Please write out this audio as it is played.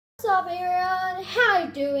What's up everyone, how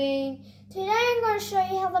you doing? Today I'm going to show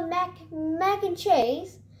you how the mac and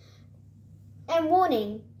cheese, and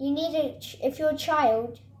warning, you need if you're a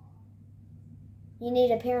child, you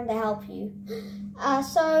need a parent to help you.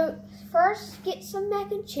 So first get some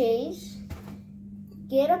mac and cheese,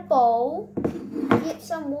 get a bowl, get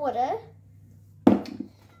some water.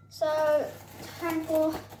 So time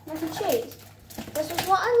for mac and cheese. This is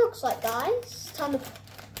what it looks like, guys. Time to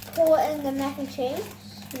pour in the mac and cheese.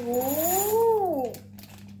 Ooh.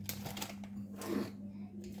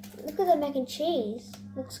 Look at the mac and cheese.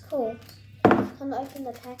 Looks cool. Time to open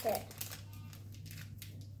the packet.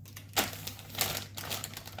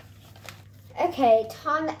 Okay,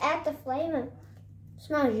 time to add the flavor.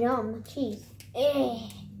 Smells yum. Cheese.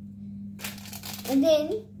 And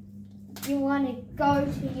then you want to go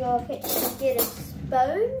to your kitchen, get a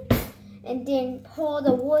spoon, and then pour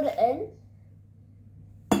the water in.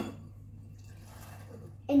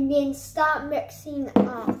 And then start mixing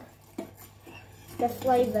up the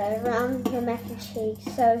flavor around your mac and cheese.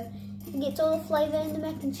 So it gets all the flavor in the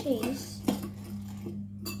mac and cheese.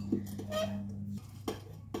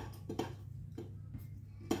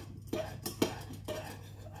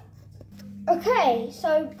 Okay,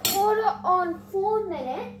 so pour it on 4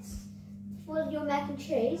 minutes for your mac and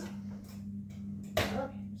cheese.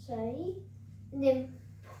 Sorry. And then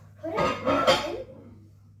put it in.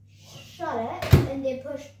 Shut it, and then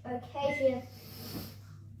push OK.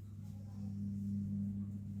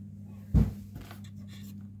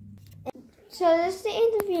 So this is the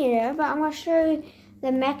end of the video, but I'm going to show you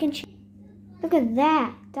the mac and cheese. Look at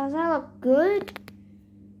that. Does that look good?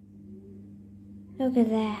 Look at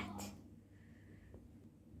that.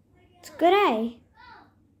 It's good, eh?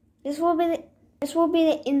 This will be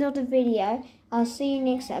the end of the video. I'll see you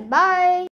next time. Bye.